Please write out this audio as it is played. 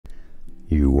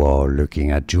You are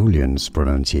looking at Julian's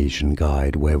pronunciation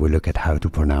guide, where we look at how to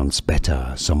pronounce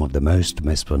better some of the most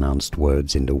mispronounced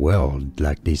words in the world,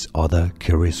 like this other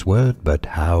curious word. But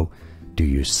how do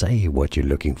you say what you're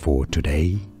looking for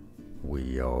today?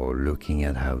 We are looking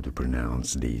at how to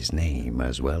pronounce these names,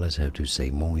 as well as how to say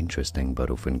more interesting but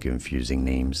often confusing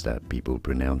names that people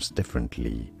pronounce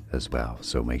differently as well.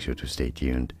 So make sure to stay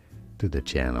tuned to the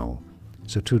channel.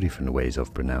 So two different ways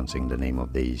of pronouncing the name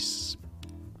of these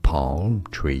palm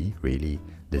tree. Really,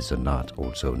 there's a nut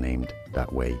also named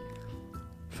that way.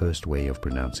 First way of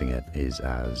pronouncing it is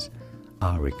as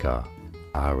Areca.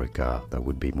 Areca, that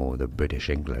would be more the British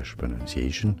English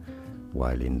pronunciation,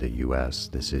 while in the US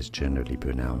this is generally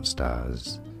pronounced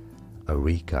as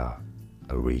Areca,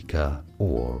 Areca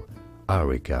or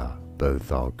Areca.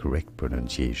 Both are correct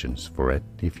pronunciations for it.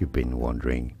 If you've been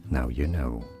wondering, now you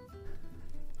know.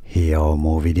 Here are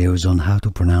more videos on how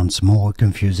to pronounce more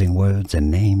confusing words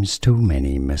and names too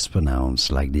many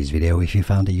mispronounced. Like this video if you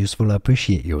found it useful. I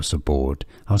appreciate your support.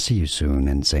 I'll see you soon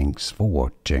and thanks for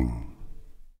watching.